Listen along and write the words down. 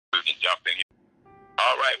jump in here.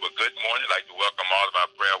 All right, well, good morning. I'd like to welcome all of our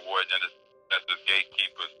prayer warriors, intercessors,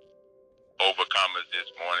 gatekeepers, overcomers this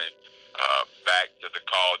morning, back to the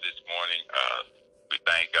call this morning. We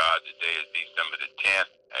thank God today is December the 10th.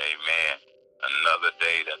 Amen. Another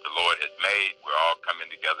day that the Lord has made. We're all coming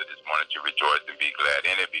together this morning to rejoice and be glad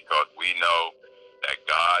in it, because we know that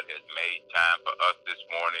God has made time for us this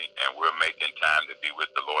morning, and we're making time to be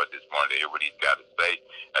with the Lord this morning to hear what He's got to say.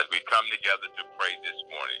 As we come together to pray this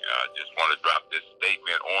morning, I just want to drop this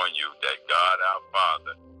statement on you that God, our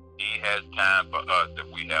Father, He has time for us if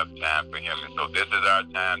we have time for Him. And so this is our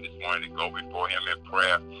time this morning to go before Him in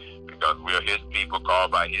prayer, because we're His people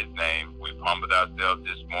called by His name. We've humbled ourselves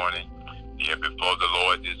this morning here before the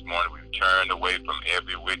Lord this morning. We've turned away from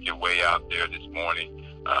every wicked way out there this morning.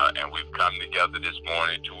 And we've come together this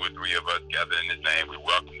morning, 2 or 3 of us gathered in His name. We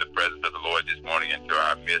welcome the presence of the Lord this morning into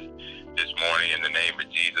our midst this morning in the name of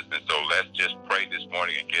Jesus. And so let's just pray this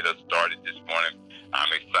morning and get us started this morning.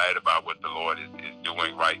 I'm excited about what the Lord is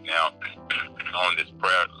doing right now on this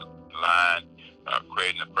prayer line,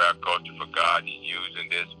 creating a prayer culture for God. He's using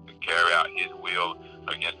this to carry out His will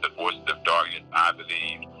against the forces of darkness, I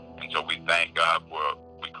believe. And so we thank God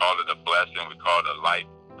we call it a blessing, we call it a life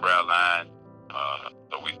prayer line.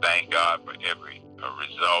 So we thank God for every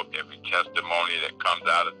result, every testimony that comes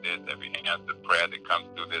out of this, every answered prayer that comes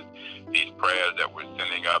through these prayers that we're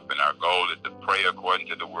sending up. And our goal is to pray according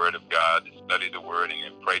to the Word of God, to study the Word, and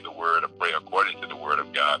then pray the Word, or pray according to the Word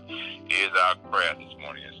of God is our prayer this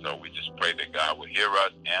morning. And so we just pray that God will hear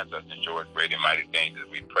us, answer us, and show us great and mighty things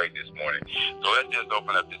as we pray this morning. So let's just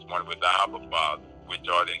open up this morning with our Abba Father, which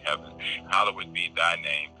art in heaven. Hallowed be thy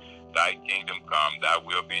name. Thy kingdom come, thy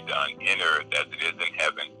will be done in earth as it is in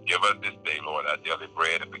heaven. Give us this day, Lord, our daily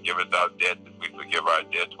bread, and forgive us our debts as we forgive our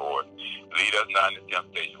debtors. Lead us not into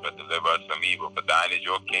temptation, but deliver us from evil. For thine is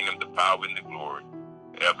your kingdom, the power, and the glory,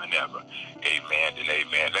 ever and ever. Amen and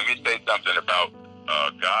amen. Let me say something about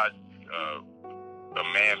God's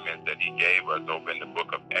commandments that He gave us over in the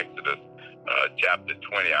book of Exodus, chapter 20.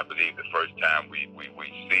 I believe the first time we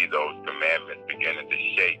see those commandments beginning to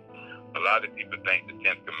shape. A lot of people think the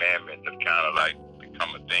 10 Commandments have kind of like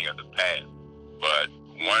become a thing of the past. But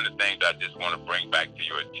one of the things I just want to bring back to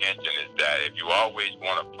your attention is that if you always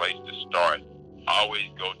want a place to start,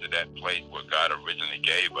 always go to that place where God originally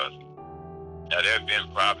gave us. Now, there have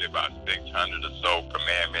been probably about 600 or so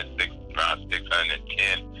commandments, around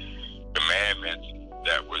 610 commandments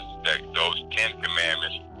that those 10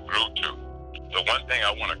 commandments grew to. So one thing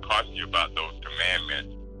I want to caution you about those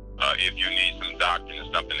commandments, if you need some doctrine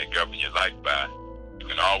or something to govern your life by, you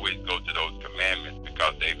can always go to those commandments,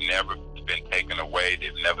 because they've never been taken away.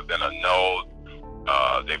 They've never been annulled.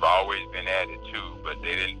 They've always been added to, but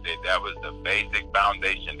that was the basic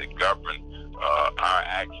foundation to govern our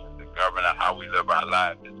actions, to govern how we live our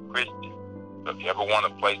lives as Christians. So if you ever want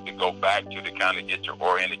a place to go back to kind of get your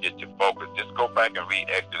oriented, get your focus, just go back and read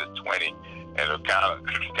Exodus 20, and it'll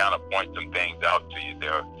kind of point some things out to you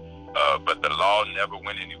there. But the law never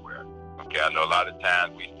went anywhere. Okay, I know a lot of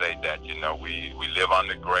times we say that, we live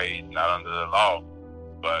under grace, not under the law.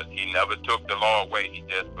 But He never took the law away. He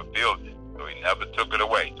just fulfilled it. So He never took it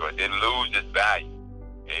away. So it didn't lose its value.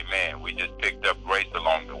 Amen. We just picked up grace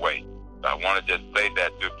along the way. So I want to just say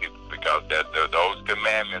that to people, because those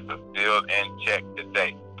commandments are still in check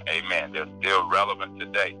today. Amen. They're still relevant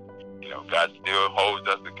today. God still holds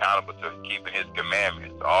us accountable to keeping His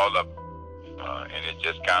commandments, all of them. And it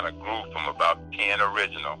just kind of grew from about 10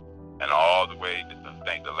 original and all the way to, I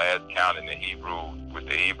think, the last count in the Hebrews, with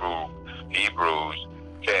the Hebrews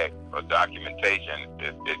text or documentation,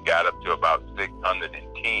 it got up to about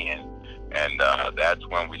 610. And that's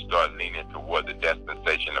when we started leaning toward the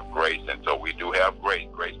dispensation of grace. And so we do have grace.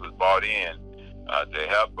 Grace was brought in to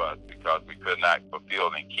help us, because we could not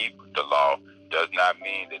fulfill and keep the law. Does not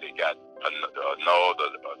mean that it got annulled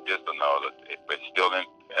or disannulled. It's still in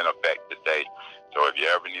effect today. So if you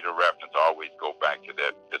ever need a reference, always go back to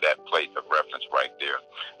that place of reference right there.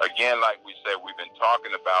 Again, like we said, we've been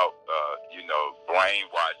talking about,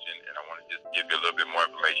 brainwashing, and I want to just give you a little bit more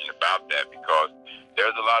information about that, because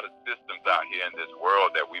there's a lot of systems out here in this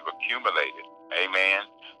world that we've accumulated. Amen.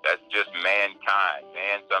 That's just mankind.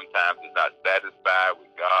 Man sometimes is not satisfied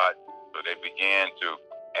with God, so they begin to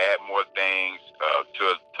add more things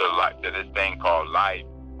to this thing called life,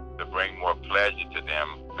 to bring more pleasure to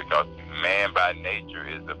them, because man by nature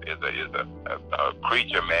is a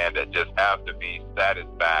creature, man, that just has to be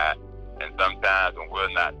satisfied. And sometimes when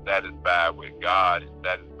we're not satisfied with God, and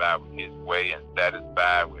satisfied with His way, and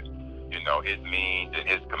satisfied with you know, his means and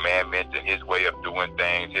his commandments and his way of doing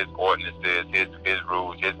things, his ordinances, his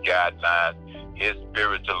rules, his guidelines, his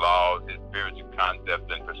spiritual laws, his spiritual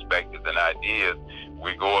concepts and perspectives and ideas.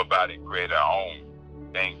 We go about and create our own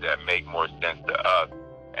things that make more sense to us.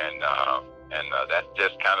 And that's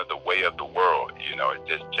just kind of the way of the world. You know, it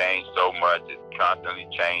just changed so much. It's constantly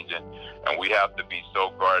changing. And we have to be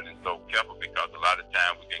so guarded and so careful, because a lot of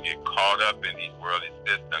times we can get caught up in these worldly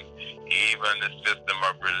systems, even the system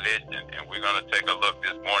of religion. And we're going to take a look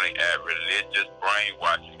this morning at religious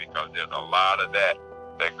brainwashing, because there's a lot of that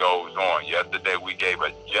goes on. Yesterday we gave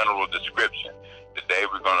a general description. Today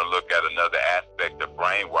we're going to look at another aspect of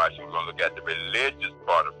brainwashing. We're going to look at the religious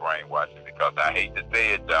part of brainwashing, because I hate to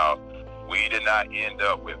say it, y'all, we did not end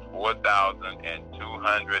up with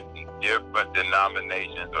 4,200 different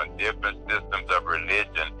denominations or different systems of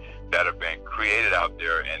religion that have been created out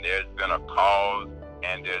there, and there's been a cause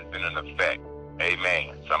and there's been an effect.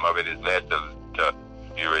 Amen. Some of it has led to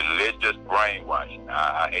religious brainwashing.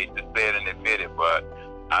 I hate to say it and admit it, but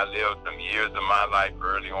I lived some years of my life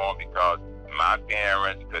early on because my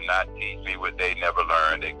parents could not teach me what they never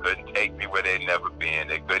learned. They couldn't take me where they'd never been.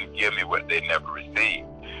 They couldn't give me what they never received.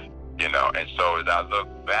 You know, and so as I look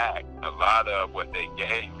back, a lot of what they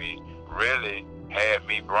gave me really had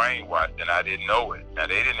me brainwashed, and I didn't know it. Now,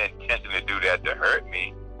 they didn't intentionally do that to hurt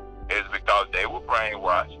me. It's because they were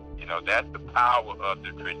brainwashed. You know, that's the power of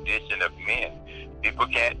the tradition of men. People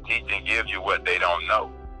can't teach and give you what they don't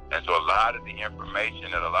know. And so a lot of the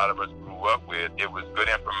information that a lot of us grew up with, it was good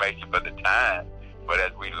information for the time. But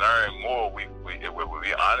as we learn more, we'll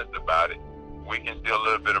be honest about it, we can see a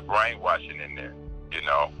little bit of brainwashing in there, you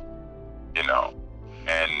know.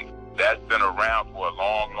 And that's been around for a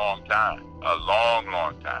long, long time,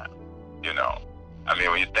 you know. I mean,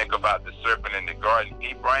 when you think about the serpent in the garden,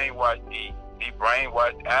 he brainwashed Eve. He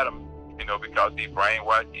brainwashed Adam, you know, because he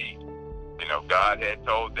brainwashed Eve. You know, God had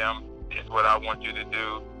told them, this is what I want you to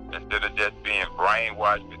do, instead of just being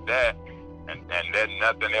brainwashed with that and letting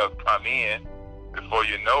nothing else come in. Before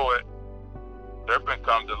you know it, serpent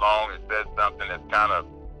comes along and says something that's kind of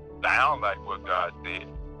sound like what God said.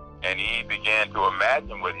 And Eve began to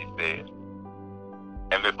imagine what he said.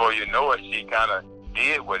 And before you know it, she kind of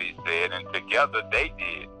did what he said, and together they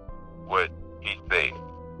did what he said.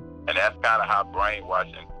 And that's kind of how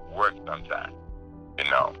brainwashing works sometimes, you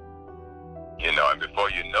know, and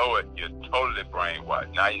before you know it, you're totally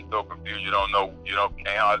brainwashed. Now you're so confused, can't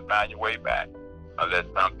hardly find your way back unless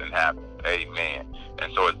something happens. Amen.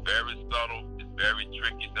 And so it's very subtle, it's very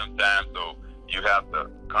tricky sometimes, so you have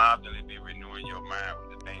to constantly be renewing your mind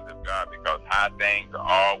with the things of God, because high things are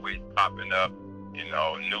always popping up. You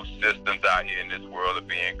know, new systems out here in this world are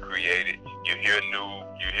being created. You hear a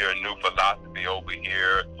new philosophy over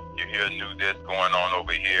here. You hear new this going on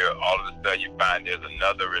over here. All of a sudden, you find there's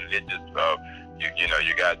another religious.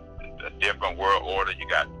 You got a different world order. You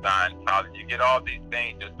got Scientology. You get all these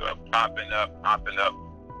things just popping up,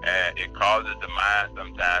 and it causes the mind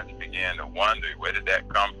sometimes to begin to wonder, where did that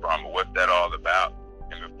come from, or what's that all about?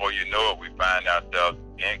 And before you know it, we find ourselves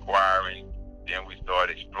inquiring. Then we start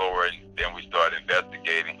exploring. Then we start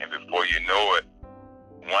investigating. And before you know it,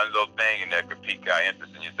 one little thing in there could pique our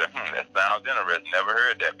interest, and you say, that sounds interesting. Never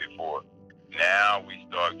heard that before. Now we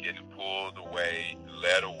start getting pulled away,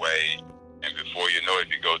 led away, and before you know it,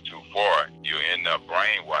 if you go too far, you end up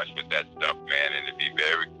brainwashed with that stuff, man, and it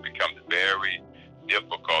becomes very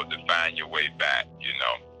difficult to find your way back, you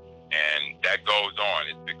know. And that goes on.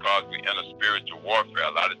 It's because we're in a spiritual warfare.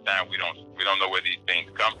 A lot of times we don't know where these things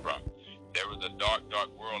come from. There is a dark, dark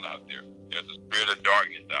world out there. There's a spirit of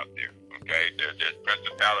darkness out there. Okay, there's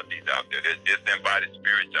principalities out there. There's disembodied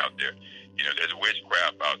spirits out there. You know, there's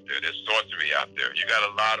witchcraft out there. There's sorcery out there. You got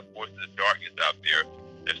a lot of forces of darkness out there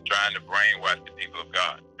that's trying to brainwash the people of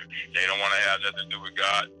God. They don't want to have nothing to do with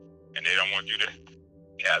God, and they don't want you to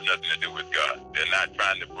have nothing to do with God. They're not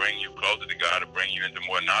trying to bring you closer to God or bring you into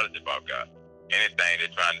more knowledge about God. Anything,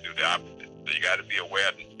 they're trying to do the opposite. So you got to be aware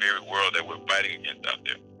of the spirit world that we're fighting against out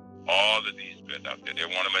there. All of these spirits out there, they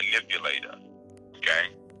want to manipulate us.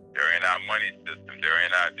 Okay? They're in our money system. They're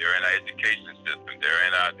in our education system. They're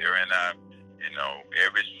in our,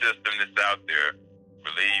 every system that's out there.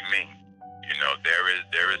 Believe me, there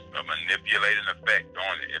is a manipulating effect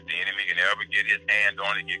on it. If the enemy can ever get his hands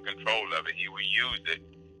on it, get control of it, he will use it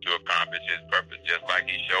to accomplish his purpose. Just like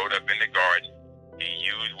he showed up in the garden, he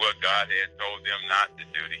used what God had told them not to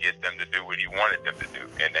do to get them to do what he wanted them to do.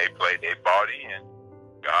 And they bought in.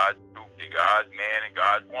 God's man and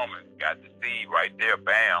God's woman got the seed right there,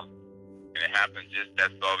 bam, and it happens just that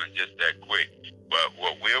sudden, just that quick. But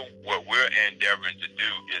what we're endeavoring to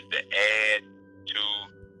do is to add to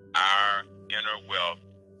our inner wealth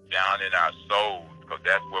down in our souls, because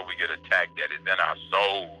that's where we get attacked at, is in our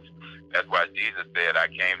souls. That's why Jesus said, I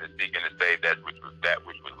came to seek and to save that which was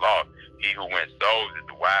lost. He who wins souls is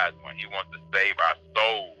the wise one. He wants to save our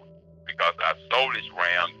souls, because our soulish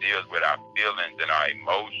realm deals with our feelings and our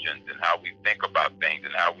emotions and how we think about things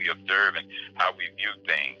and how we observe and how we view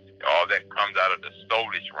things. All that comes out of the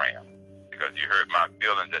soulish realm. Because you heard my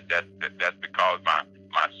feelings, that's because my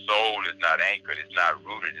soul is not anchored, it's not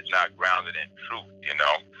rooted, it's not grounded in truth, And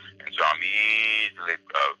so I'm easily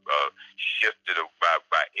shifted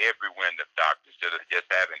by every wind of doctrine. Instead of just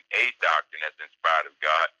having a doctrine that's inspired of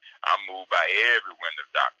God, I'm moved by every wind of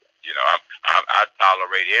doctrine. I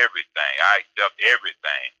tolerate everything. I accept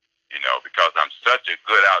everything, because I'm such a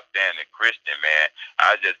good, outstanding Christian, man.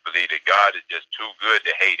 I just believe that God is just too good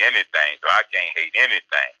to hate anything, so I can't hate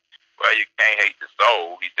anything. Well, you can't hate the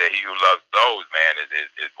soul. He said, he who loves souls, man,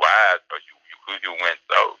 is wise, because you win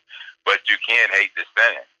souls. But you can't hate the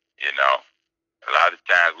sinner, A lot of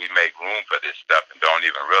times we make room for this stuff and don't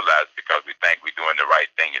even realize it, because we think we're doing the right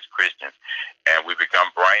thing as Christians. And we become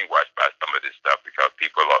brainwashed by some of this stuff because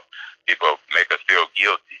people make us feel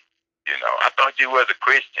guilty. I thought you was a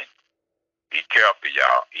Christian. Be careful,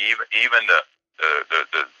 y'all. Even the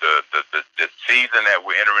season that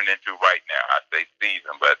we're entering into right now, I say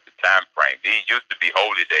season, but the time frame. These used to be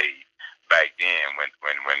holy days back then. When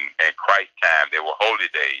in Christ's time, they were holy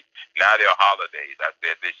days. Now they're holidays. I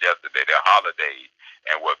said this yesterday. They're holidays.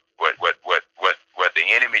 And what the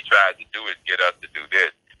enemy tries to do is get us to do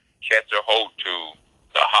this: catch a hold to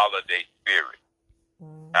the holiday spirit.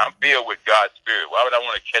 I'm filled with God's spirit. Why would I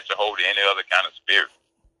want to catch a hold of any other kind of spirit?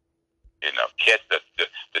 Catch the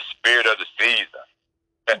spirit of the season.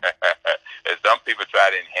 And some people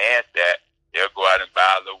try to enhance that. They'll go out and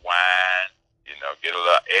buy a little wine, get a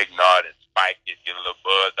little eggnog and spike it, get a little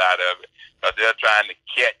buzz out of it. Because they're trying to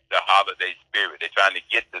catch the holiday spirit. They're trying to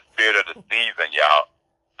get the spirit of the season, y'all.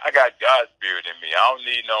 I got God's spirit in me. I don't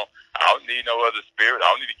need no other spirit. I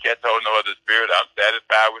don't need to catch hold of no other spirit. I'm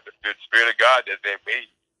satisfied with the spirit of God that's in me.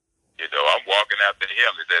 I'm walking after him.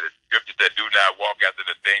 It said the scripture said, do not walk after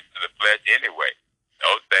the things of the flesh anyway.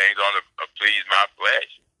 Those things only please my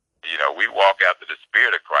flesh. We walk after the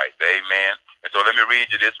spirit of Christ. Amen. And so let me read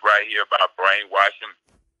you this right here about brainwashing.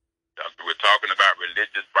 We're talking about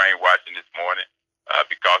religious brainwashing this morning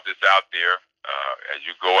because it's out there. As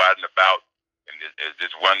you go out and about, and there's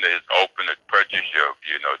this one that is open to purchase your,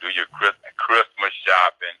 do your Christmas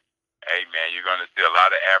shopping. Amen. You're going to see a lot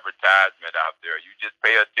of advertisement out there. You just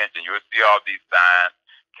pay attention. You'll see all these signs,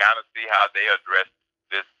 kind of see how they address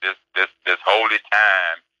this holy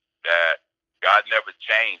time that God never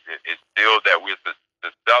changed it. It's still that we're to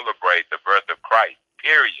celebrate the birth of Christ,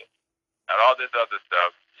 period. Not all this other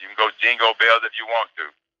stuff. You can go jingle bells if you want to,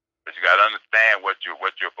 but you got to understand what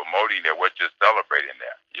you're promoting there, what you're celebrating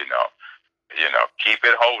there. Keep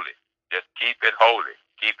it holy. Just keep it holy.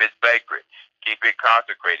 Keep it sacred. Keep it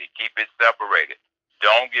consecrated. Keep it separated.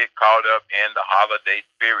 Don't get caught up in the holiday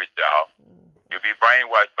spirit, y'all. You'll be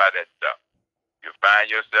brainwashed by that stuff. You'll find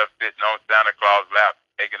yourself sitting on Santa Claus' lap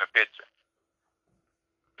taking a picture.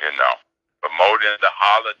 Promoting the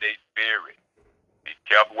holiday spirit. Be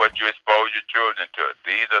careful what you expose your children to.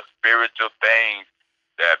 These are spiritual things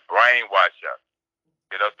that brainwash us,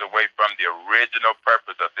 get us away from the original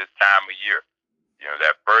purpose of this time of year.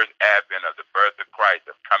 That first advent of the birth of Christ,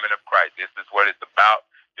 the coming of Christ. This is what it's about.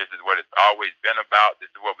 This is what it's always been about. This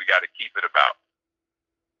is what we got to keep it about.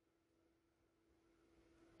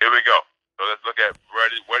 Here we go. So let's look at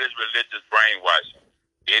what is religious brainwashing.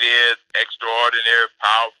 It is extraordinarily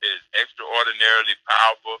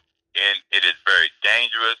powerful, and it is very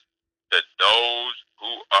dangerous to those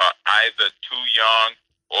who are either too young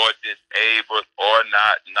or disabled or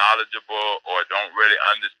not knowledgeable or don't really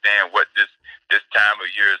understand what this time of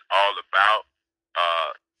year is all about.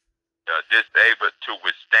 Disabled to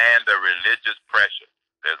withstand the religious pressure.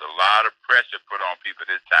 There's a lot of pressure put on people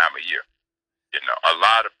this time of year. A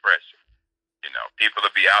lot of pressure. People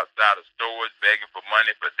will be outside of stores begging for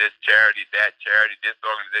money for this charity, this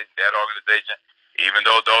organization, that organization, even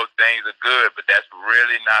though those things are good, but that's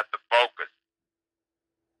really not the focus.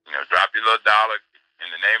 Drop your little dollar in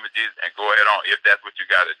the name of Jesus and go ahead on if that's what you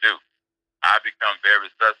got to do. I become very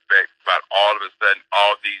suspect about all of a sudden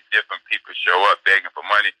all these different people show up begging for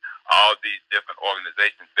money, all these different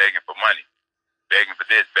organizations begging for money, begging for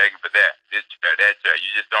this, begging for that, this chair, that chair. You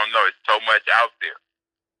just don't know. It's so much out there.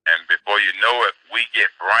 And before you know it, we get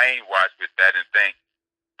brainwashed with that and think,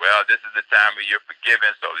 well, this is the time of year for giving,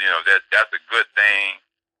 so, that's a good thing.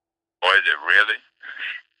 Or is it really?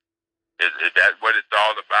 Is that what it's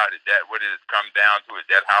all about? Is that what it has come down to? Is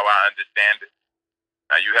that how I understand it?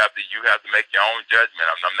 Now you have to make your own judgment.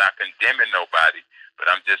 I'm not condemning nobody,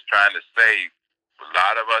 but I'm just trying to say a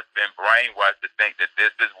lot of us been brainwashed to think that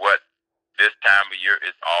this is what this time of year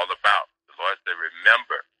is all about. The Lord said,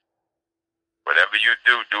 remember, whatever you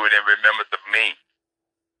do, do it in remembrance of me.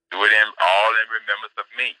 Do it all in remembrance of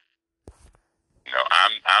me. You know,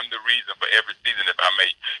 I'm the reason for every season, if I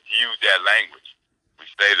may use that language. We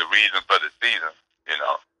say the reason for the season, you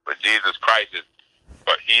know, but Jesus Christ is,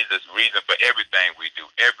 but he's the reason for everything we do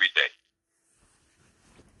every day.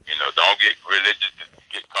 You know, don't get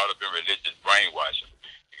caught up in religious brainwashing.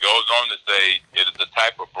 He goes on to say it is a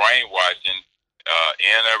type of brainwashing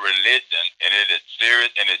in a religion, and it is serious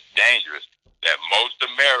and it's dangerous, that most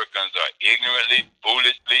Americans are ignorantly,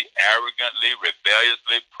 foolishly, arrogantly,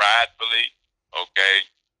 rebelliously, pridefully, okay,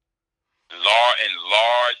 in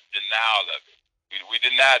large denial of it. We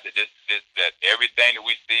deny that that everything that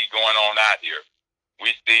we see going on out here,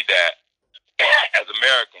 we see that as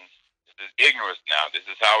Americans, this is ignorance now. This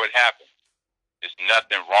is how it happens. There's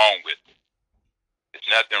nothing wrong with it. There's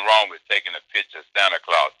nothing wrong with taking a picture of Santa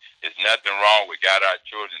Claus. There's nothing wrong with got our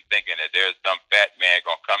children thinking that there's some fat man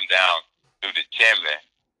gonna come down through the chimney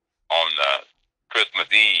on Christmas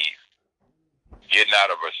Eve, getting out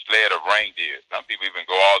of a sled of reindeer. Some people even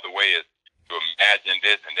go all the way as to imagine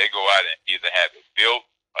this, and they go out and either have it built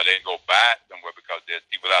or they go buy it somewhere because there's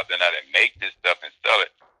people out there now that make this stuff and sell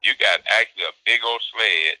it. You got actually a big old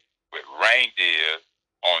sled with reindeers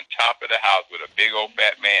on top of the house with a big old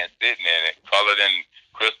fat man sitting in it, colored in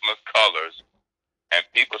Christmas colors. And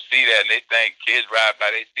people see that and they think, kids ride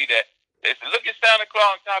by, they see that, they say, look at Santa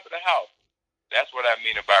Claus on top of the house. That's what I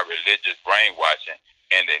mean about religious brainwashing.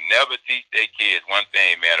 And they never teach their kids one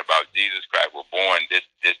thing, man, about Jesus Christ was born this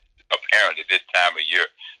apparently this time of year,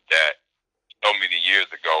 that so many years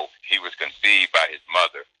ago he was conceived by his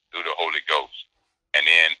mother through the Holy Ghost, and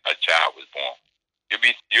then a child was born.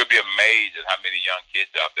 You'll be amazed at how many young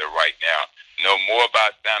kids out there right now know more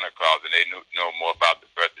about Santa Claus than they know more about the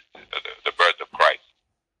birth of Christ.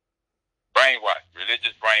 Brainwash,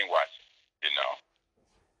 religious brainwashing, you know.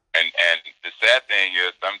 And the sad thing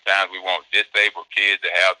is sometimes we want disabled kids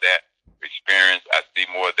to have that experience. I see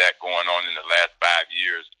more of that going on in the last 5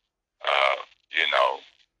 years. You know,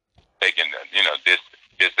 taking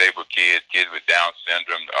disabled kids with Down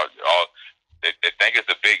syndrome, all they think it's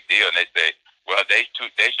a big deal, and they say, well, they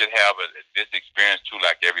should have this experience too,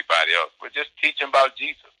 like everybody else. But just teach them about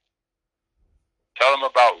Jesus. Tell them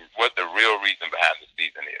about what the real reason behind the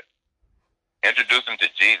season is. Introduce them to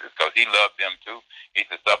Jesus, because he loved them too. He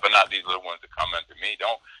said, suffer not these little ones to come unto me.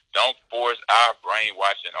 Don't force our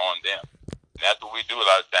brainwashing on them. And that's what we do a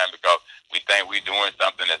lot of times, because we think we're doing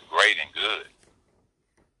something that's great and good.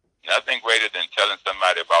 Nothing greater than telling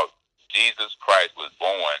somebody about Jesus Christ was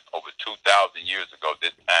born over 2,000 years ago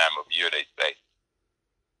this time of year, they say.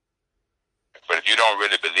 But if you don't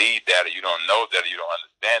really believe that, or you don't know that, or you don't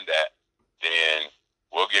understand that, then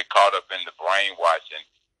we'll get caught up in the brainwashing,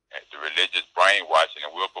 the religious brainwashing,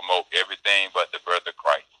 and we'll promote everything but the birth of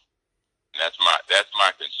Christ. And that's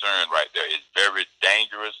my concern right there. It's very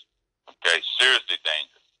dangerous, okay, seriously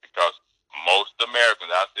dangerous, because most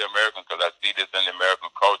Americans, I say Americans because I see this in the American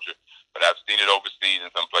culture, but I've seen it overseas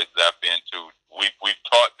in some places I've been to. We've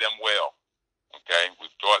taught them well, okay?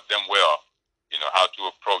 We've taught them well, you know, how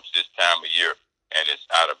to approach this time of year. And it's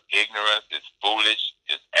out of ignorance, it's foolish,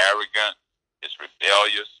 it's arrogant, it's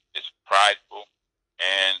rebellious, it's prideful,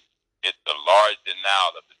 and it's the large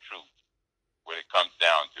denial of the truth, what it comes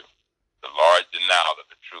down to, the large denial of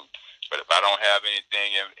the truth. But if I don't have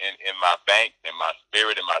anything in my bank, in my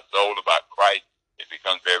spirit, in my soul about Christ, it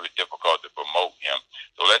becomes very difficult to promote him.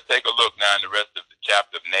 So let's take a look now in the rest of the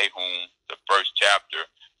chapter of Nahum, the first chapter.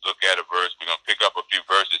 Look at a verse. We're going to pick up a few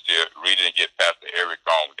verses here, read it, and get Pastor Eric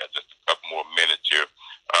on. We got just a couple more minutes here.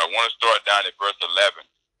 I want to start down at verse 11.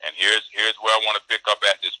 And here's where I want to pick up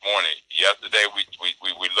at this morning. Yesterday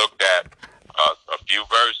we looked at a few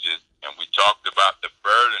verses, and we talked about the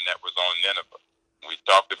burden that was on Nineveh. We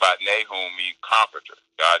talked about Nahum being comforter.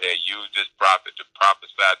 God had used this prophet to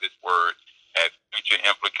prophesy this word, had future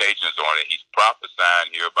implications on it. He's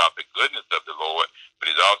prophesying here about the goodness of the Lord, but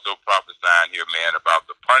he's also prophesying here, man, about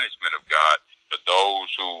the punishment of God for those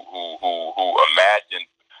who imagine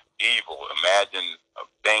evil, imagine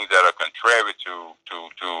things that are contrary to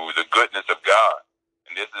the goodness of God.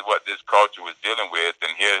 And this is what this culture was dealing with.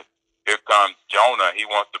 And here comes Jonah. He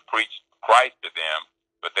wants to preach Christ to them,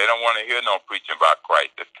 but they don't want to hear no preaching about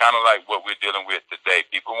Christ. It's kind of like what we're dealing with today.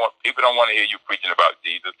 People don't want to hear you preaching about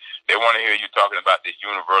Jesus. They want to hear you talking about this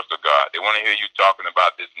universal God. They want to hear you talking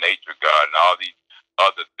about this nature God and all these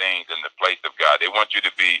other things in the place of God. They want you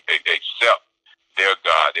to accept their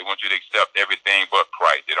God. They want you to accept everything but Christ.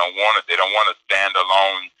 don't want a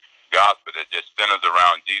standalone gospel that just centers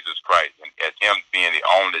around Jesus Christ and as Him being the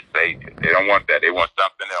only Savior. They don't want that. They want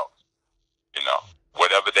something else. You know,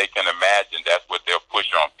 whatever they can imagine, that's what they'll push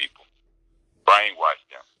on people. Brainwash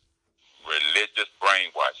them. Religious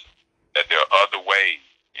brainwashing. That there are other ways.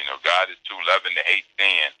 You know, God is too loving to hate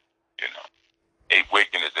sin. You know, hate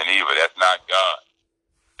wickedness and evil. That's not God.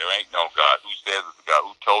 There ain't no God. Who says it's God?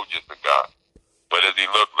 Who told you it's a God? What does He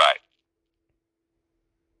look like?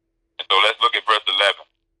 And so let's look at verse 11.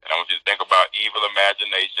 And I want you to think about evil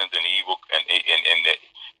imaginations and evil and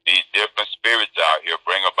these different spirits out here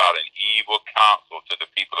bring about an evil counsel to the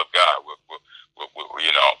people of God. You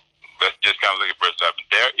know, let's just kind of look at verse 11.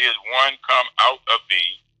 There is one come out of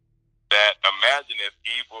thee that imagineth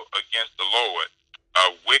evil against the Lord,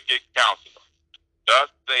 a wicked counselor. Thus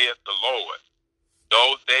saith the Lord,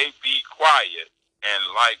 though they be quiet and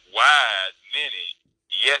like wise many,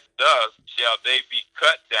 yet thus shall they be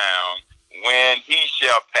cut down when he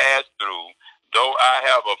shall pass through. Though I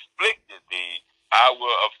have afflicted thee, I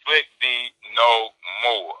will afflict thee no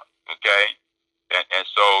more. Okay? And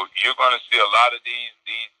so you're going to see a lot of these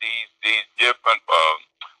different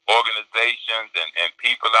organizations and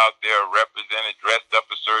people out there represented, dressed up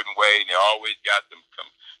a certain way, and they always got some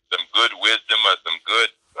good wisdom or some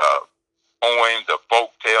good poems or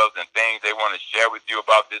folk tales and things they want to share with you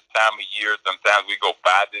about this time of year. Sometimes we go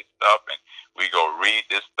buy this stuff and we go read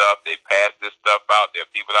this stuff. They pass this stuff out. There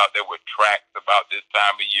are people out there with tracts about this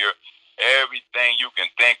time of year. Everything you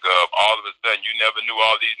can think of, all of a sudden, you never knew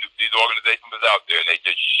all these organizations was out there. And they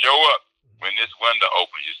just show up when this window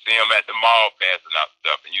opens. You see them at the mall passing out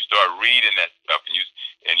stuff, and you start reading that stuff,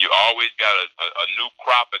 and you always got a new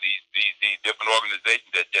crop of these different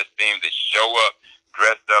organizations that just seem to show up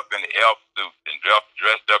dressed up in elf suits and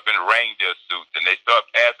dressed up in reindeer suits, and they start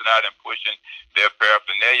passing out and pushing their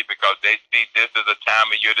paraphernalia because they see this as a time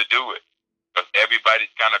of year to do it. Because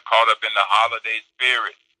everybody's kind of caught up in the holiday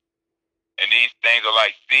spirit. And these things are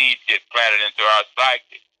like seeds get planted into our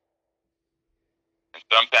psyche. And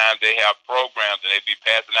sometimes they have programs and they be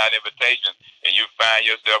passing out invitations, and you find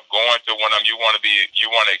yourself going to one of them. You want to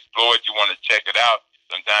explore it, you want to check it out.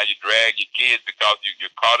 Sometimes you drag your kids because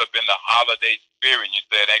you're caught up in the holiday spirit. And you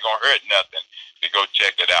say it ain't gonna hurt nothing to go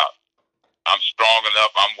check it out. I'm strong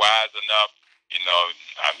enough. I'm wise enough.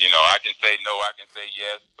 I can say no. I can say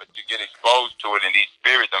yes. But you get exposed to it, and these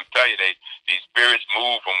spirits. I'm telling you, these spirits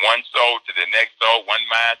move from one soul to the next soul, one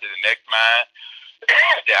mind to the next mind.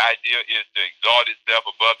 The idea is to exalt itself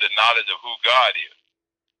above the knowledge of who God is.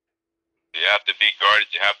 You have to be guarded.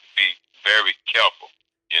 You have to be very careful.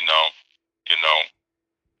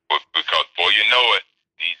 Because before you know it,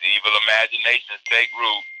 these evil imaginations take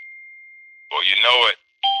root. Before you know it,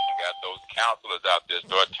 you got those counselors out there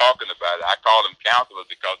start talking about it. I call them counselors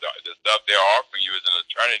because the stuff they're offering you is an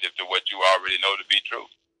alternative to what you already know to be true.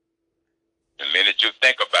 The minute you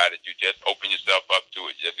think about it, you just open yourself up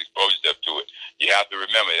to it. You just expose yourself to it. You have to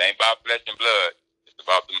remember, it ain't about flesh and blood. It's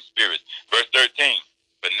about them spirits. Verse 13,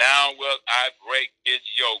 but now will I break his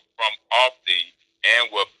yoke from off thee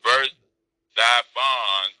and will burst thy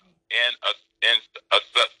bonds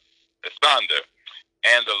asunder.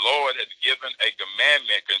 And the Lord has given a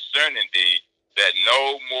commandment concerning thee, that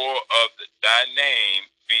no more of thy name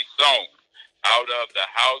be sown out of the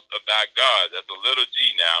house of thy God. That's a little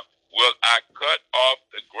g now. Will I cut off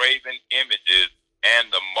the graven images and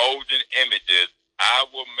the molten images? I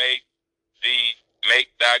will make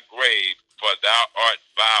thy grave, for thou art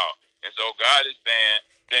vile. And so God is saying,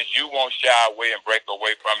 since you won't shy away and break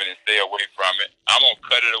away from it and stay away from it, I'm going to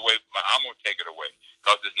cut it away. I'm going to take it away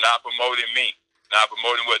because it's not promoting me. It's not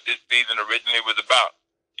promoting what this season originally was about.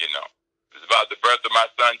 It's about the birth of my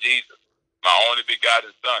son, Jesus, my only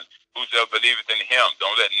begotten son. Whosoever believeth in him,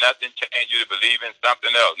 don't let nothing change you to believe in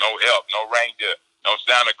something else. No elf, no reindeer, no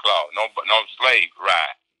Santa Claus, no slave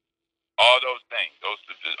ride. All those things,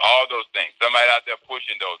 all those things. Somebody out there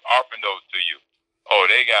pushing those, offering those to you. Oh,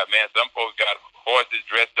 they got, some folks got horses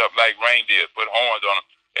dressed up like reindeer, put horns on them,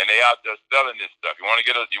 and they out there selling this stuff. You want to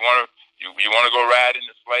go ride in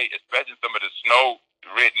the sleigh, especially some of the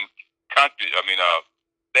snow-ridden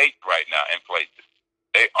states right now in places.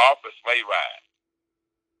 They offer sleigh rides,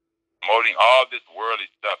 promoting all this worldly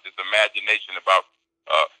stuff, this imagination about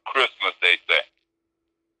Christmas, they say.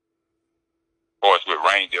 Of course, with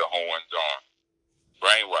reindeer horns on.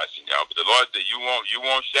 Brainwashing y'all. But the Lord said, you won't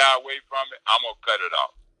shy away from it. I'm going to cut it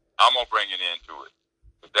off. I'm going to bring it into it.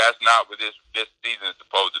 But that's not what this season is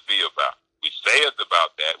supposed to be about. We say it's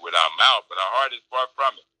about that with our mouth, but our heart is far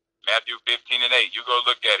from it. Matthew 15:8, you go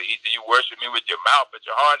look at it. He said, you worship me with your mouth, but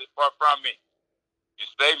your heart is far from me. You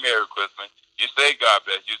say Merry Christmas. You say God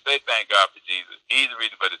bless. You say thank God for Jesus. He's the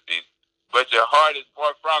reason for the season. but your heart is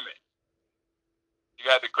far from it. You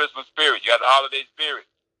got the Christmas spirit. You got the holiday spirit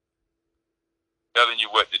telling you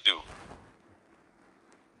what to do.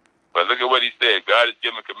 But look at what he said. God has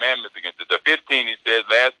given commandments against it. The 15, he says,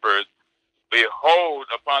 last verse, behold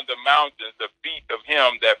upon the mountains the feet of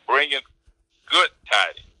him that bringeth good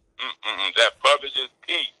tidings, that publishes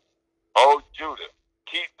peace. O Judah,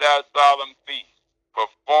 keep thy solemn feast,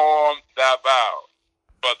 perform thy vows,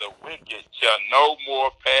 for the wicked shall no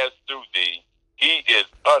more pass through thee. He is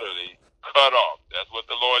utterly cut off. That's what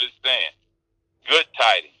the Lord is saying. Good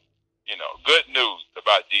tidings, good news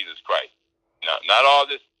about Jesus Christ. Now, not all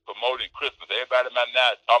this promoting Christmas. Everybody now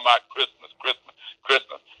is talking about Christmas, Christmas,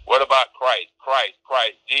 Christmas. What about Christ, Christ,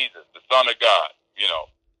 Christ, Jesus, the Son of God,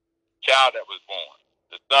 child that was born,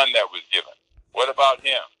 the Son that was given. What about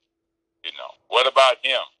him? What about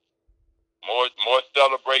him? More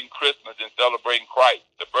celebrating Christmas than celebrating Christ,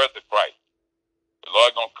 the birth of Christ. The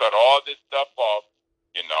Lord gonna cut all this stuff off,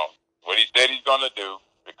 what he said he's gonna do,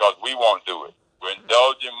 because we won't do it. We're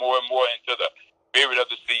indulging more and more into the spirit of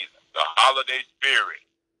the season, the holiday spirit.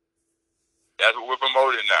 That's what we're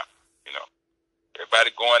promoting now. Everybody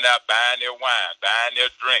going out buying their wine, buying their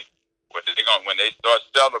drink. When they start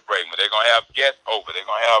celebrating, when they're gonna have guests over, they're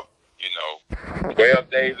gonna have, 12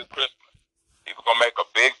 days of Christmas. People gonna make a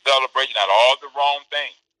big celebration out of all the wrong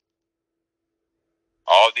things.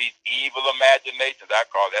 All these evil imaginations,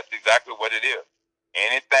 that's exactly what it is.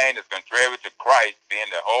 Anything that's contrary to Christ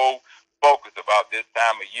being the whole focus about this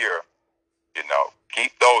time of year,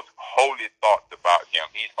 keep those holy thoughts about him.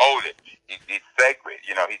 He's holy. He's sacred.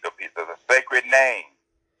 He's a sacred name.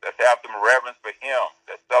 Let's have some reverence for him.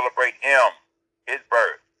 Let's celebrate him, his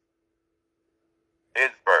birth.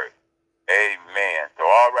 His birth. Amen. So,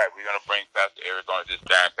 all right, we're going to bring Pastor Eric on at this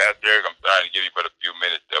time. Pastor Eric, I'm sorry to give you but a few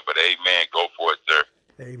minutes there, but amen. Go for it, sir.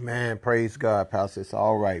 Amen. Praise God, Pastor. It's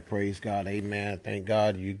all right. Praise God. Amen. Thank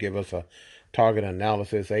God you give us a target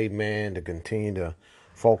analysis. Amen. To continue to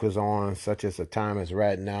focus on such as a time as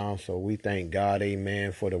right now. So we thank God.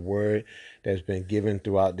 Amen. For the word that's been given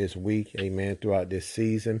throughout this week. Amen. Throughout this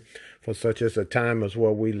season. For such as a time as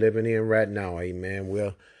what we're living in right now. Amen.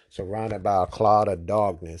 We're surrounded by a cloud of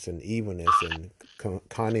darkness and evilness and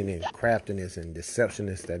cunning and craftiness and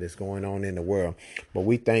deceptionness that is going on in the world. But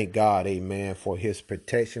we thank God, amen, for his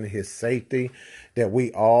protection, his safety, that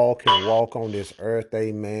we all can walk on this earth,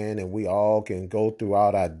 amen, and we all can go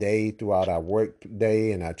throughout our day, throughout our work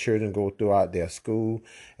day, and our children go throughout their school,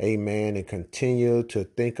 amen, and continue to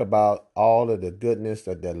think about all of the goodness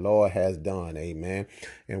that the Lord has done, amen.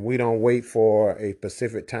 And we don't wait for a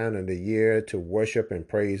specific time of the year to worship and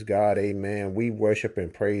praise God, amen. We worship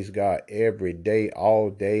and praise God every day, all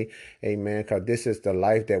day, amen, because this is the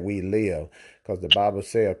life that we live. Because the Bible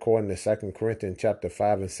says, according to 2 Corinthians chapter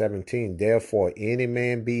 5 and 17, therefore any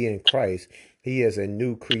man be in Christ, he is a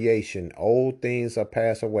new creation. Old things are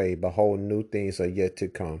passed away. Behold, new things are yet to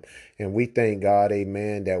come. And we thank God,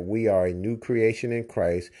 amen, that we are a new creation in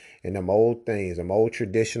Christ. And them old things, them old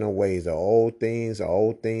traditional ways, the old things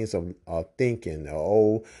of thinking, the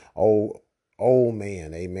old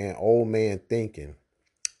man, amen, old man thinking.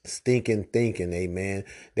 Stinking thinking, amen,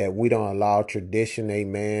 that we don't allow tradition,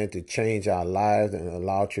 amen, to change our lives, and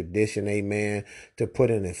allow tradition, amen, to put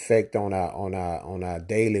an effect on our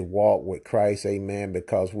daily walk with Christ, amen,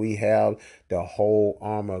 because we have the whole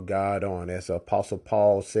armor of God on. As Apostle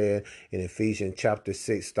Paul said in Ephesians chapter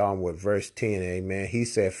 6, starting with verse 10, amen. He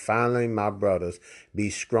said, finally, my brothers, be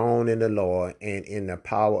strong in the Lord and in the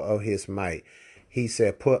power of his might. He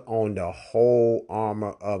said, put on the whole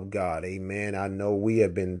armor of God. Amen. I know we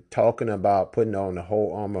have been talking about putting on the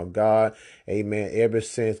whole armor of God. Amen. Ever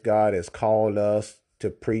since God has called us to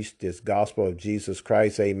preach this gospel of Jesus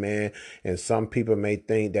Christ. Amen. And some people may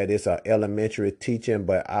think that it's an elementary teaching,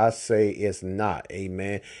 but I say it's not.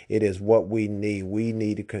 Amen. It is what we need. We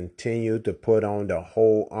need to continue to put on the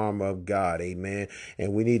whole armor of God. Amen.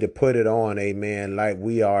 And we need to put it on, amen, like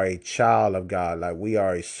we are a child of God, like we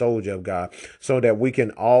are a soldier of God, so that we can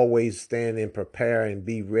always stand and prepare and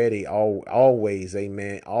be ready always,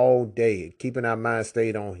 amen, all day, keeping our mind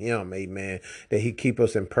stayed on him, amen, that he keep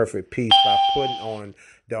us in perfect peace by putting on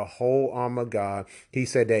the whole armor of God. He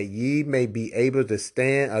said that ye may be able to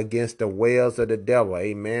stand against the wiles of the devil.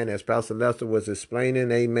 Amen. As Pastor Lester was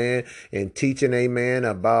explaining, amen, and teaching, amen,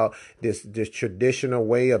 about this traditional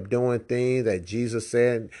way of doing things, that Jesus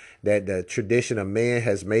said that the tradition of man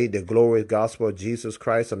has made the glorious gospel of Jesus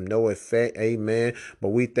Christ of no effect. Amen. But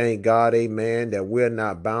we thank God, amen, that we're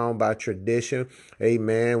not bound by tradition.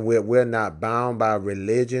 Amen. We're not bound by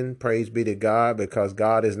religion. Praise be to God, because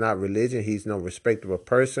God is not religion. He's no respecter of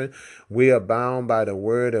person. person. We are bound by the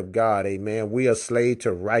word of God. Amen. We are slave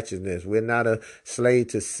to righteousness. We're not a slave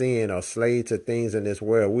to sin or slave to things in this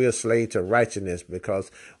world. We are slave to righteousness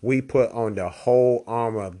because we put on the whole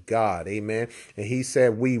armor of God. Amen. And he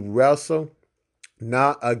said we wrestle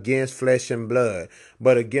not against flesh and blood,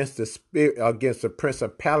 but against the spirit, against the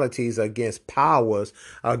principalities, against powers,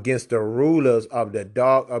 against the rulers of the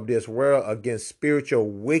dark of this world, against spiritual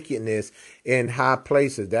wickedness in high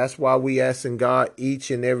places. That's why we asking God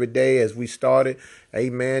each and every day as we started,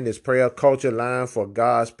 amen, this prayer culture line for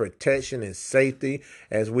God's protection and safety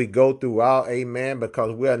as we go throughout, amen,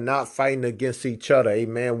 because we are not fighting against each other,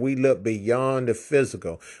 amen. We look beyond the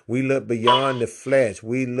physical. We look beyond the flesh.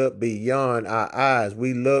 We look beyond our eyes.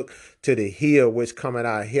 We look to the hill which cometh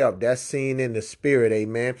our help. That's seen in the spirit,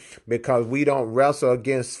 amen, because we don't wrestle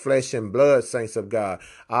against flesh and blood, saints of God.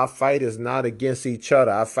 Our fight is not against each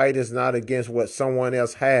other. Our fight is not against what someone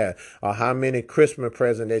else has or how many Christmas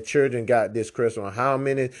presents their children got this Christmas, how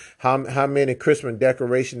many Christmas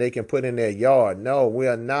decorations they can put in their yard. No, we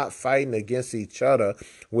are not fighting against each other.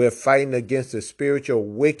 We're fighting against the spiritual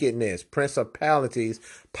wickedness, principalities,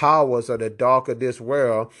 powers of the dark of this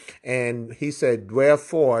world. And he said,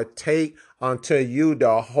 wherefore take unto you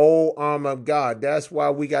the whole armor of God. That's why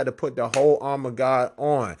we got to put the whole armor of God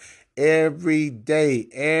on. Every day,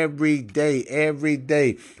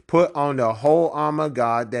 put on the whole armor of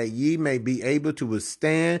God that ye may be able to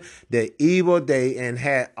withstand the evil day and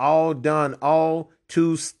had all done all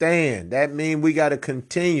to stand. That means we got to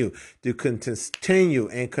continue to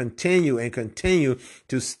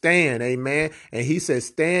stand. Amen. And he says,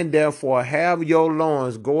 stand therefore, have your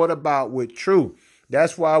loins girded about with truth.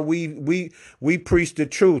 That's why we preach the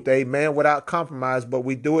truth, amen, without compromise, but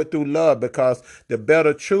we do it through love because the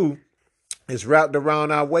better truth is wrapped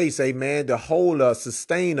around our waist, amen, to hold us,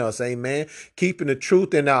 sustain us, amen, keeping the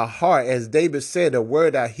truth in our heart. As David said, the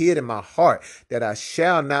word I hid in my heart, that I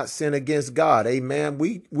shall not sin against God, amen.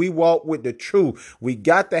 We walk with the truth. We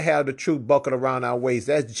got to have the truth buckled around our waist.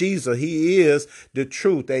 That's Jesus. He is the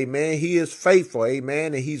truth, amen. He is faithful,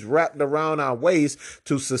 amen, and he's wrapped around our waist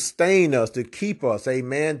to sustain us, to keep us,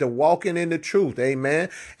 amen, to walking in the truth, amen.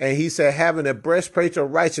 And he said, having a breastplate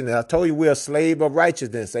of righteousness. I told you we're a slave of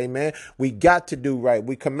righteousness, amen. We got to do right.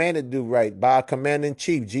 We commanded to do right by our commander in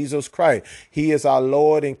chief, Jesus Christ. He is our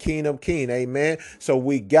Lord and King of Kings. Amen. So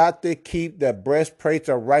we got to keep the breastplate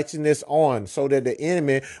of righteousness on so that the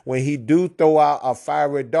enemy, when he do throw out a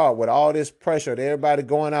fiery dart with all this pressure, everybody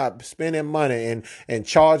going out spending money and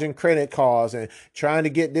charging credit cards and trying to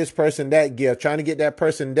get this person that gift, trying to get that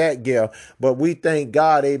person that gift. But we thank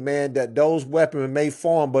God, amen, that those weapons may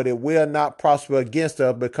form, but it will not prosper against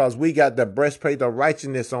us because we got the breastplate of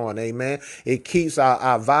righteousness on. Amen. It keeps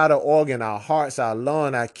our vital organ, our hearts, our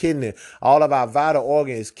lung, our kidney, all of our vital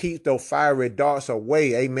organs, keep those fiery darts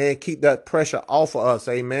away. Amen. Keep that pressure off of us.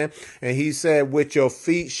 Amen. And he said, with your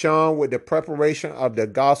feet shone with the preparation of the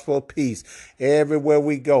gospel of peace. Everywhere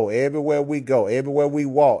we go, everywhere we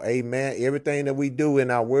walk. Amen. Everything that we do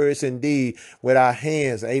in our words and deed with our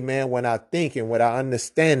hands. Amen. When our thinking, with our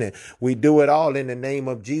understanding, we do it all in the name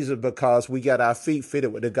of Jesus because we got our feet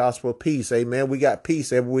fitted with the gospel of peace. Amen. We got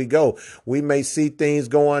peace everywhere we go. We may see things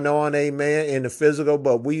going on, amen, in the physical,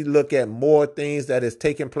 but we look at more things that is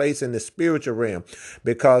taking place in the spiritual realm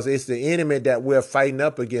because it's the enemy that we're fighting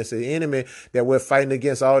up against, the enemy that we're fighting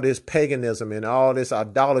against all this paganism and all this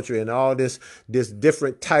idolatry and all this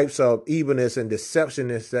different types of evilness and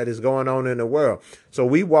deceptionness that is going on in the world. So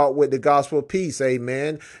we walk with the gospel of peace,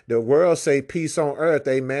 amen. The world say peace on earth,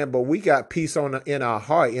 amen, but we got peace in our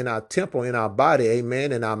heart, in our temple, in our body,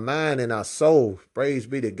 amen, in our mind, in our soul. Praise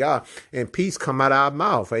be to God. And peace come out of our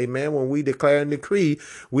mouth, amen. When we declare and decree,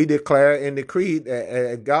 we declare and decree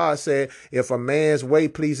that God said, if a man's way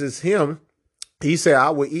pleases him, he said, I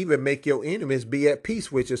will even make your enemies be at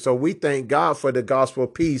peace with you. So we thank God for the gospel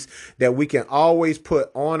of peace that we can always put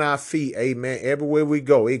on our feet. Amen. Everywhere we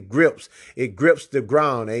go, it grips the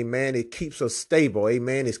ground. Amen. It keeps us stable.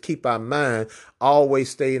 Amen. It keep our mind always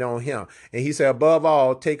stayed on him. And he said, above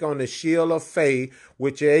all, take on the shield of faith,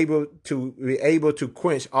 which are able to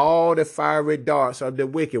quench all the fiery darts of the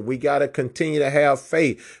wicked. We got to continue to have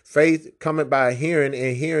faith. Faith coming by hearing,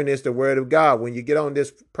 and hearing is the word of God. When you get on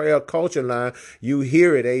this prayer culture line, You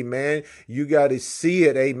hear it, amen. You got to see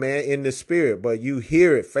it, amen, in the spirit, but you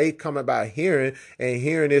hear it. Faith coming by hearing, and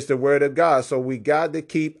hearing is the word of God. So we got to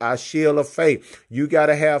keep our shield of faith. You got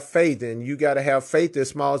to have faith, and you got to have faith as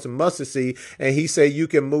small as a mustard seed. And he said you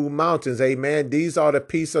can move mountains, amen. These are the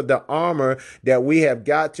piece of the armor that we have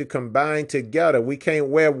got to combine together. We can't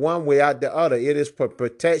wear one without the other. It is for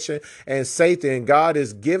protection and safety, and God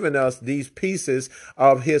has given us these pieces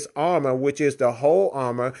of his armor, which is the whole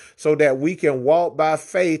armor, so that we can walk by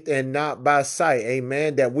faith and not by sight,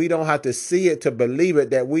 amen. That we don't have to see it to believe it,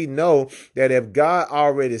 that we know that if God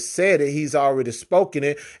already said it, he's already spoken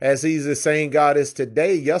it, as he's the same God is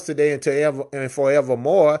today, yesterday, and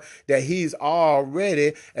forevermore, that he's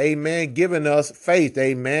already, amen, given us faith,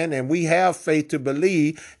 amen. And we have faith to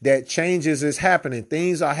believe that changes is happening.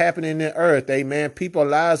 Things are happening in the earth, amen. People's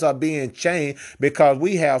lives are being changed because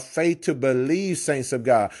we have faith to believe, saints of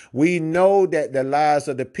God. We know that the lives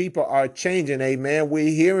of the people are changing, amen. We're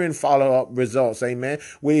hearing follow-up results, amen.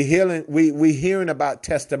 We're hearing about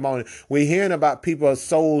testimony. We're hearing about people's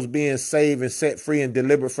souls being saved and set free and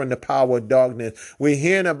delivered from the power of darkness. We're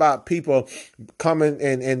hearing about people coming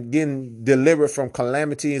and getting delivered from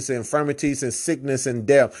calamities, infirmities, and sickness and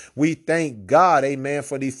death. We thank God, amen,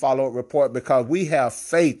 for these follow-up reports, because we have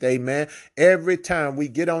faith, amen. Every time we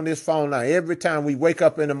get on this phone line, every time we wake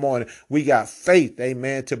up in the morning, we got faith,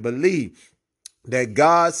 amen, to believe that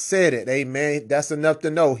God said it, amen. That's enough to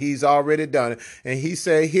know he's already done it. And he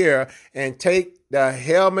said here, and take the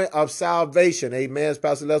helmet of salvation, amen. As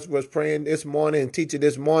Pastor Lester was praying this morning and teaching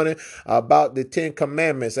this morning about the 10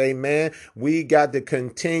 commandments, amen. We got to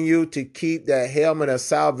continue to keep that helmet of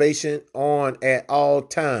salvation on at all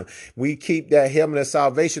times. We keep that helmet of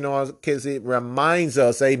salvation on because it reminds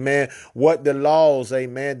us, amen, what the laws,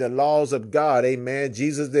 amen, the laws of God, amen.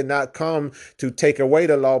 Jesus did not come to take away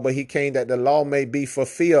the law, but he came that the law may be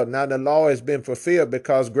fulfilled. Now the law has been fulfilled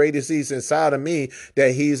because greater is he inside of me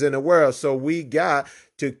that he's in the world. So we got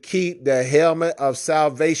to keep the helmet of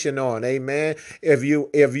salvation on, amen. If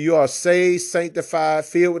you are saved, sanctified,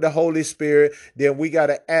 filled with the Holy Spirit, then we got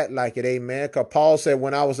to act like it, amen. Because Paul said,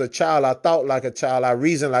 when I was a child, I thought like a child, I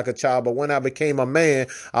reasoned like a child, but when I became a man,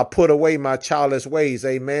 I put away my childish ways,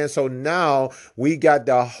 amen. So now we got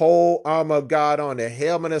the whole armor of God on, the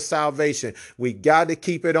helmet of salvation. We got to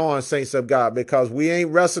keep it on, saints of God, because we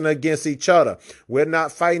ain't wrestling against each other. We're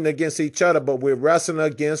not fighting against each other, but we're wrestling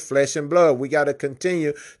against flesh and blood. We got to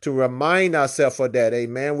continue to remind ourselves of that,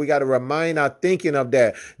 amen. We got to remind our thinking of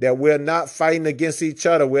that we're not fighting against each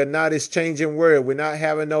other. We're not exchanging words. We're not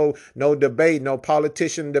having no debate, no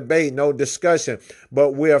politician debate, no discussion,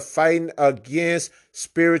 but we're fighting against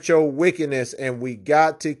spiritual wickedness, and we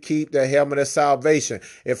got to keep the helmet of salvation.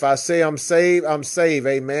 If I say I'm saved,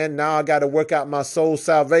 amen. Now I got to work out my soul's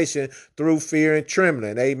salvation through fear and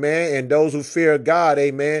trembling, amen. And those who fear God,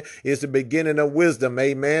 amen, is the beginning of wisdom,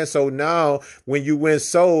 amen. So now when you win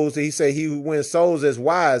souls, he said he who wins souls is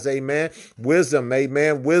wise, amen. Wisdom,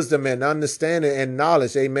 amen. Wisdom and understanding and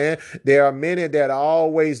knowledge, amen. There are many that are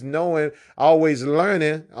always knowing, always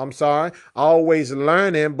learning,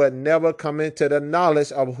 but never coming to the knowledge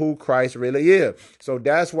of who Christ really is. So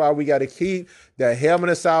that's why we got to keep the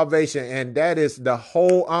helmet of salvation, and that is the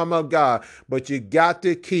whole armor of God. But you got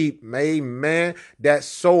to keep, amen, that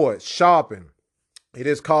sword sharpened. It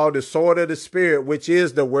is called the sword of the Spirit, which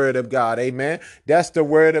is the word of God. Amen. That's the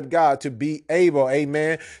word of God, to be able,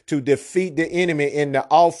 amen, to defeat the enemy in the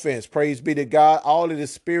offense. Praise be to God. All of the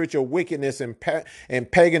spiritual wickedness and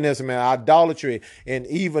paganism and idolatry and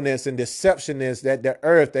evilness and deceptionness that the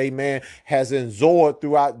earth, amen, has absorbed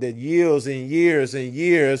throughout the years and years and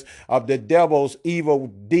years of the devil's evil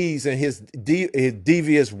deeds and his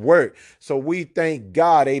devious work. So we thank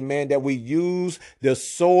God, amen, that we use the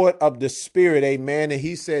sword of the Spirit, amen. And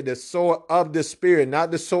he said the sword of the Spirit,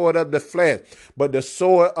 not the sword of the flesh, but the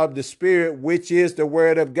sword of the Spirit, which is the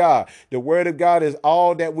word of God. The word of God is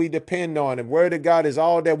all that we depend on. The word of God is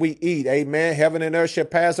all that we eat. Amen. Heaven and earth shall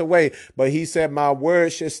pass away, but he said, my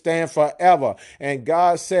word shall stand forever. And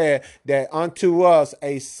God said that unto us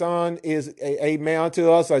a son is, amen,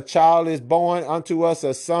 unto us a child is born, unto us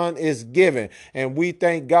a son is given. And we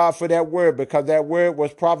thank God for that word, because that word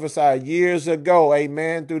was prophesied years ago,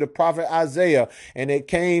 amen, through the prophet Isaiah. and it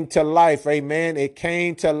came to life. Amen. It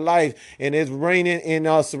came to life and it's reigning in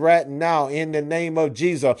us right now in the name of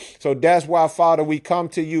Jesus. So that's why, Father, we come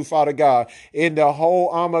to you, Father God, in the whole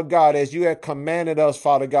armor of God, as you have commanded us,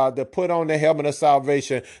 Father God, to put on the helmet of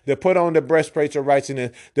salvation, to put on the breastplate of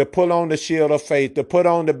righteousness, to put on the shield of faith, to put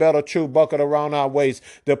on the belt of truth buckled around our waist,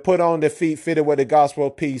 to put on the feet fitted with the gospel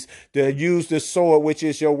of peace, to use the sword, which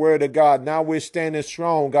is your word of God. Now we're standing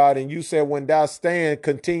strong, God, and you said when thou stand,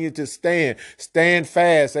 continue to stand. Stand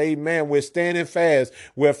fast. Amen. We're standing fast.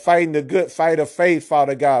 We're fighting the good fight of faith,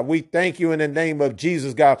 Father God. We thank you in the name of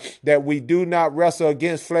Jesus, God, that we do not wrestle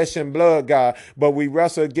against flesh and blood, God, but we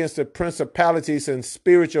wrestle against the principalities and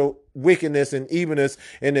spiritual wickedness and evilness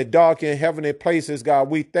in the dark and heavenly places, God.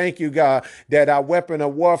 We thank you, God, that our weapon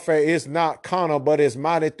of warfare is not carnal, but is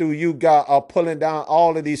mighty through you, God, are pulling down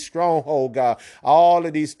all of these strongholds, God, all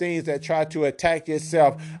of these things that try to attack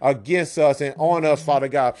itself against us and on us, Father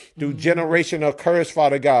God, through generation of curse,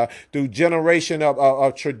 Father God, through generation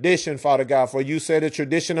of tradition, Father God. For you said the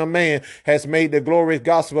tradition of man has made the glorious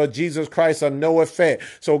gospel of Jesus Christ of no effect.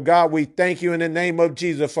 So, God, we thank you in the name of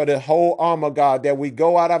Jesus for the whole armor, God, that we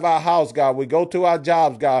go out of our house, God. We go to our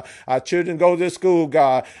jobs, God. Our children go to school,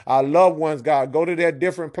 God. Our loved ones, God, go to their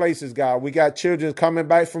different places, God. We got children coming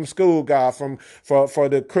back from school, God, for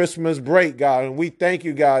the Christmas break, God. And we thank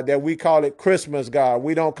you, God, that we call it Christmas, God.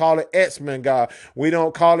 We don't call it Xmas, God. We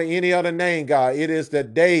don't call it any other name, God. It is the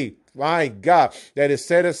day, my God, that is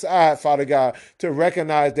set aside, Father God, to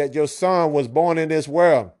recognize that your son was born in this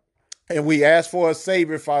world. And we asked for a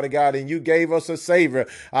Savior, Father God, and you gave us a Savior.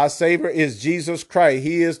 Our Savior is Jesus Christ.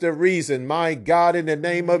 He is the reason, my God, in the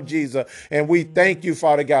name of Jesus. And we thank you,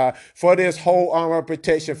 Father God, for this whole armor of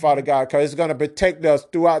protection, Father God, because it's going to protect us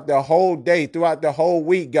throughout the whole day, throughout the whole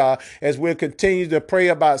week, God, as we'll continue to pray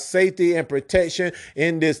about safety and protection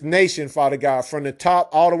in this nation, Father God, from the top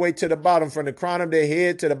all the way to the bottom, from the crown of their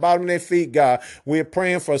head to the bottom of their feet, God. We're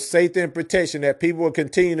praying for safety and protection, that people will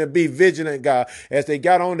continue to be vigilant, God, as they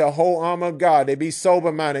got on the whole armor of God. They be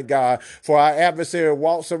sober-minded, God, for our adversary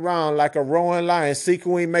walks around like a roaring lion,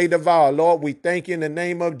 seeking whom he may devour. Lord, we thank you in the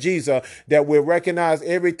name of Jesus that we recognize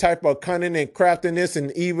every type of cunning and craftiness and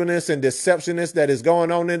evilness and deceptionness that is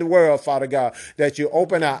going on in the world, Father God, that you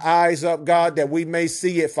open our eyes up, God, that we may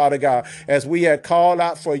see it, Father God, as we have called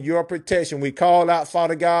out for your protection. We call out,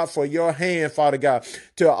 Father God, for your hand, Father God,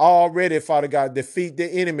 to already, Father God, defeat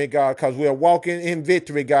the enemy, God, because we're walking in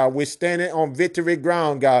victory, God. We're standing on victory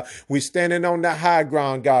ground, God. We're standing on the high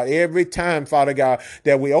ground, God. Every time, Father God,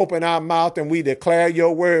 that we open our mouth and we declare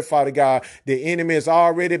your word, Father God, the enemy is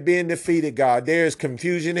already being defeated, God. There is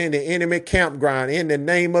confusion in the enemy campground in the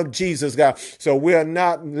name of Jesus, God. So we are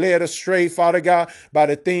not led astray, Father God, by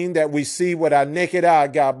the thing that we see with our naked eye,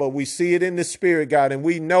 God, but we see it in the spirit, God. And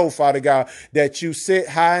we know, Father God, that you sit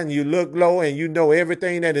high and you look low and you know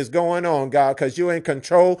everything that is going on, God, because you're in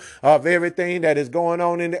control of everything that is going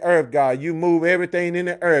on in the earth, God. You move everything in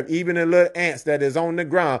the earth, even the little ants that is on the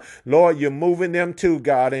ground. Lord, you're moving them too,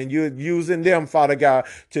 God, and you're using them, Father God,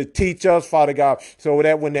 to teach us, Father God, so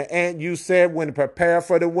that when the ant, you said, when they prepare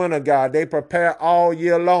for the winter, God, they prepare all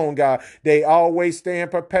year long, God. They always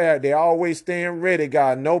stand prepared. They always stand ready,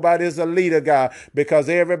 God. Nobody's a leader, God, because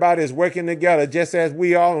everybody's working together, just as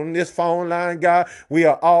we are on this phone line, God. We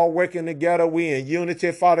are all working together. We in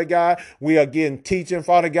unity, Father God. We are getting teaching,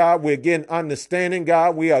 Father God. We're getting understanding,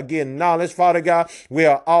 God. We are getting knowledge, Father God. We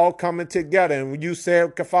are all coming together. And when you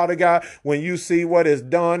said, Father God, when you see what is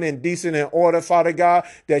done in decent and order, Father God,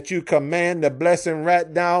 that you command the blessing right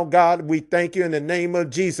now, God, we thank you in the name of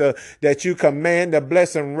Jesus that you command the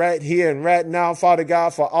blessing right here and right now, Father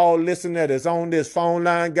God, for all listeners that is on this phone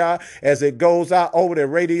line, God, as it goes out over the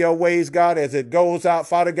radio waves, God, as it goes out,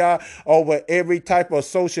 Father God, over every type of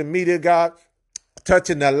social media, God,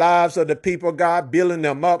 touching the lives of the people, God, building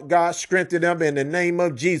them up, God, strengthening them in the name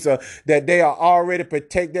of Jesus, that they are already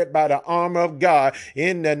protected by the armor of God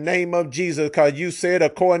in the name of Jesus, because you said,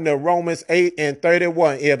 according to Romans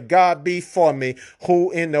 8:31, if God be for me,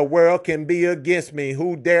 who in the world can be against me?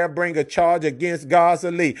 Who dare bring a charge against God's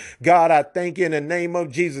elite? God, I thank you in the name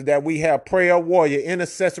of Jesus that we have prayer warrior,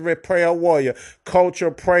 intercessory prayer warrior,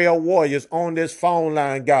 culture prayer warriors on this phone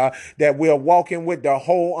line, God, that we're walking with the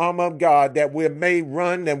whole armor of God, that we're made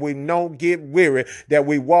run and we don't get weary, that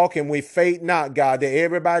we walk and we faint not, God, that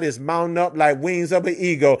everybody is mounting up like wings of an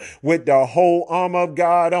eagle with the whole armor of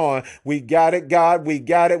God on. We got it, God. We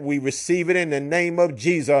got it. We receive it in the name of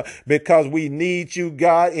Jesus, because we need you,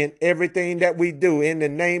 God, in everything that we do in the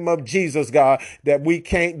name of Jesus, God, that we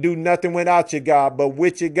can't do nothing without you, God, but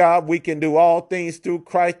with you, God, we can do all things through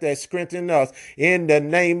Christ that strengthens us in the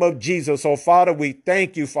name of Jesus. So, Father, we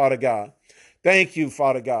thank you, Father God. Thank you,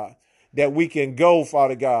 Father God, that we can go,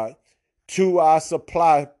 Father God, to our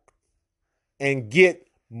supply and get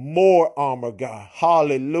more armor, God.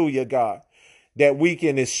 Hallelujah, God. That we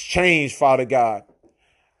can exchange, Father God,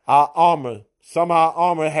 our armor. Some of our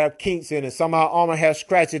armor have kinks in it. Some of our armor has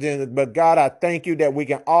scratches in it. But God, I thank you that we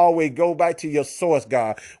can always go back to your source,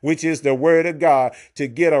 God, which is the word of God, to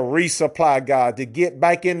get a resupply, God, to get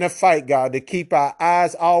back in the fight, God, to keep our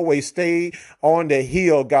eyes always stayed on the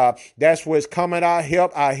hill, God. That's what's coming, our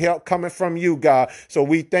help coming from you, God. So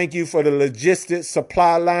we thank you for the logistics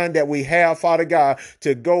supply line that we have, Father God,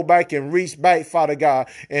 to go back and reach back, Father God,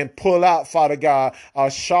 and pull out, Father God, a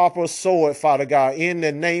sharper sword, Father God, in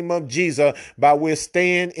the name of Jesus, by we're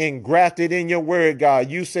staying engrafted in your word,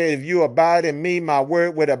 God. You said, if you abide in me, my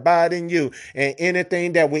word would abide in you. And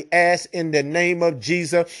anything that we ask in the name of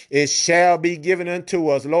Jesus, it shall be given unto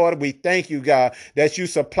us. Lord, we thank you, God, that you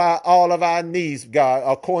supply all of our needs, God,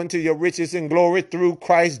 according to your riches and glory through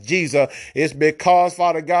Christ Jesus. It's because,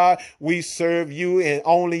 Father God, we serve you and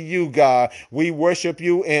only you, God. We worship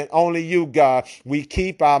you and only you, God. We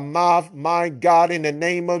keep our mouth, my God, in the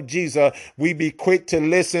name of Jesus. We be quick to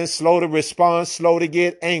listen, slow to respond, slow to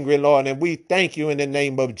get angry, Lord. And we thank you in the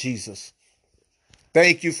name of Jesus.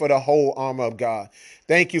 Thank you for the whole armor of God.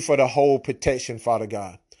 Thank you for the whole protection, Father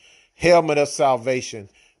God. Helmet of salvation,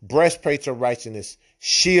 breastplate of righteousness,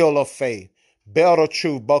 shield of faith, belt of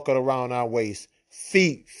truth buckled around our waist,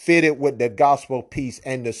 feet fitted with the gospel of peace,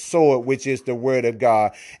 and the sword, which is the word of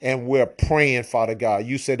God. And we're praying, Father God.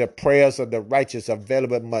 You said the prayers of the righteous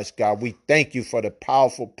availeth much, God. We thank you for the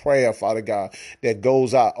powerful prayer, Father God, that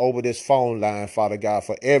goes out over this phone line, Father God,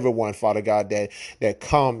 for everyone, Father God, that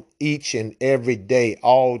come each and every day,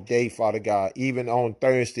 all day, Father God, even on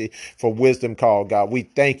Thursday for Wisdom Call, God. We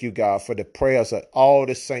thank you, God, for the prayers of all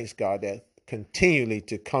the saints, God, that continually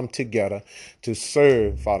to come together to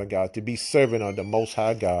serve, Father God, to be servant of the Most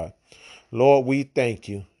High God. Lord, we thank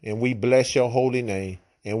you and we bless your holy name.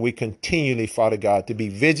 And we continually, Father God, to be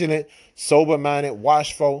vigilant, sober-minded,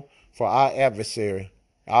 watchful for our adversary,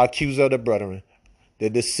 our accuser of the brethren, the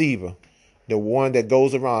deceiver, the one that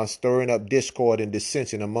goes around stirring up discord and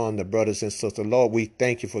dissension among the brothers and sisters. Lord, we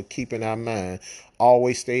thank you for keeping our mind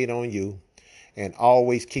always stayed on you. And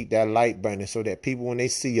always keep that light burning so that people, when they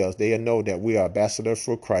see us, they'll know that we are ambassadors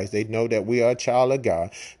for Christ. They know that we are a child of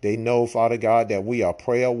God. They know, Father God, that we are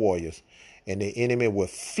prayer warriors. And the enemy will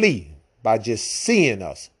flee by just seeing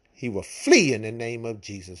us. He will flee in the name of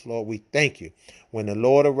Jesus. Lord, we thank you. When the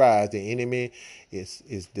Lord arrives, the enemy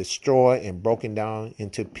is destroyed and broken down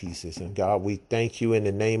into pieces. And God, we thank you in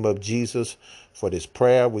the name of Jesus for this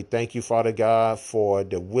prayer. We thank you, Father God, for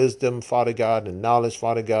the wisdom, Father God, the knowledge,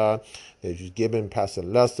 Father God, that you've given Pastor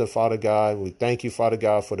Lester, Father God. We thank you, Father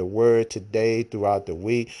God, for the word today throughout the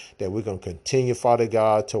week, that we're going to continue, Father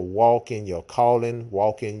God, to walk in your calling,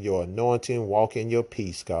 walk in your anointing, walk in your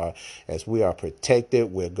peace, God. As we are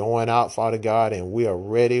protected, we're going out, Father God, and we are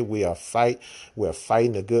ready. We're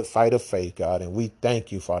fighting a good fight of faith, God. And we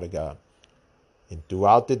thank you, Father God. And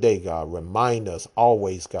throughout the day, God, remind us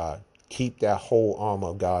always, God, keep that whole armor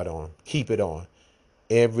of God on. Keep it on.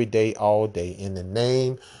 Every day, all day. In the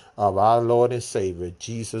name of our Lord and Savior,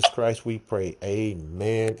 Jesus Christ, we pray.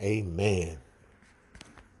 Amen. Amen.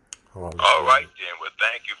 All right, then. Well,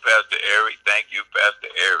 thank you, Pastor Eric. Thank you,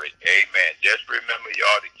 Pastor Eric. Amen. Just remember,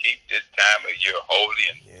 y'all, to keep this time of year holy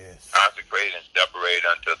and consecrated and separated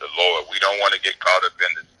unto the Lord. We don't want to get caught up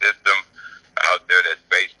in the system out there that's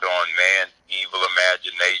based on man's evil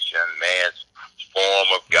imagination, man's form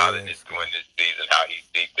of godliness during this season, how he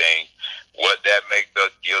sees things. What that makes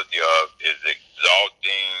us guilty of is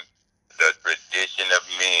exalting the tradition of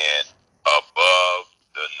men above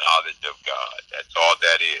the knowledge of God. That's all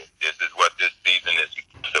that is. This is what this season is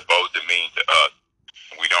supposed to mean to us.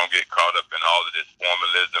 We don't get caught up in all of this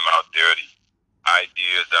formalism out there, these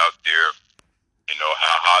ideas out there. You know,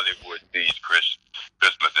 how Hollywood sees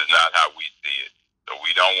Christmas is not how we see it. So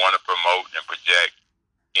we don't want to promote and project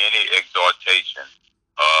any exaltation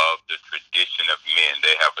of the tradition of men.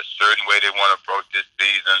 They have a certain way they want to approach this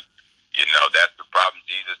season. You know, that's the problem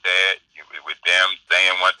Jesus had with them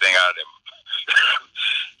saying one thing out of their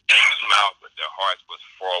mouth, but their hearts was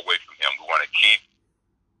far away from him. We want to keep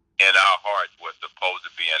in our hearts what's supposed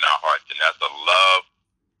to be in our hearts, and that's a love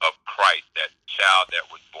of Christ, that child that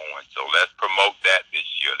was born. So let's promote that this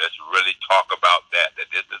year. Let's really talk about that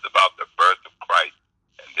this is about the birth of Christ.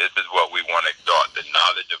 And this is what we want to exalt, the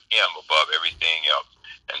knowledge of him above everything else.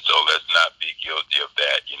 And so let's not be guilty of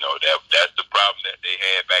that. You know, that's the problem that they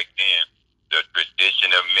had back